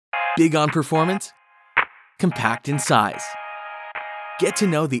Big on performance, compact in size. Get to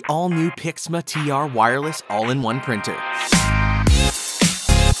know the all-new PIXMA TR wireless all-in-one printer.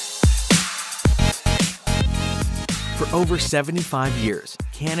 For over 75 years,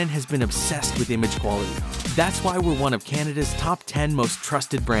 Canon has been obsessed with image quality. That's why we're one of Canada's top 10 most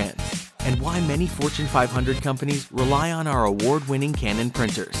trusted brands, and why many Fortune 500 companies rely on our award-winning Canon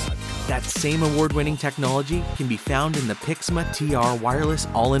printers. That same award-winning technology can be found in the PIXMA TR wireless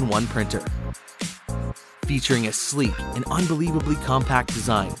all-in-one printer. Featuring a sleek and unbelievably compact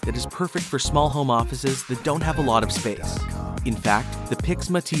design that is perfect for small home offices that don't have a lot of space. In fact, the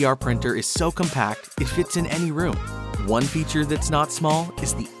PIXMA TR printer is so compact, it fits in any room. One feature that's not small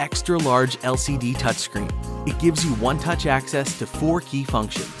is the extra-large LCD touchscreen. It gives you one-touch access to 4 key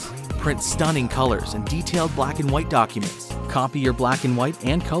functions. Print stunning colors and detailed black and white documents. Copy your black and white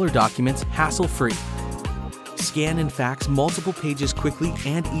and color documents hassle-free. Scan and fax multiple pages quickly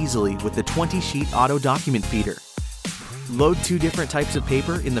and easily with the 20-sheet auto document feeder. Load 2 different types of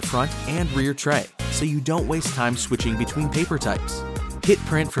paper in the front and rear tray, so you don't waste time switching between paper types. Hit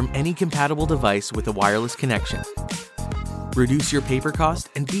print from any compatible device with a wireless connection. Reduce your paper cost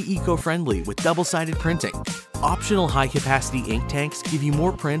and be eco-friendly with double-sided printing. Optional high-capacity ink tanks give you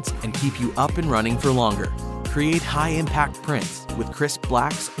more prints and keep you up and running for longer. Create high-impact prints with crisp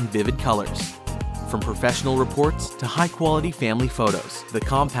blacks and vivid colors. From professional reports to high-quality family photos, the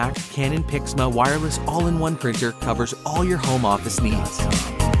compact Canon PIXMA wireless all-in-one printer covers all your home office needs.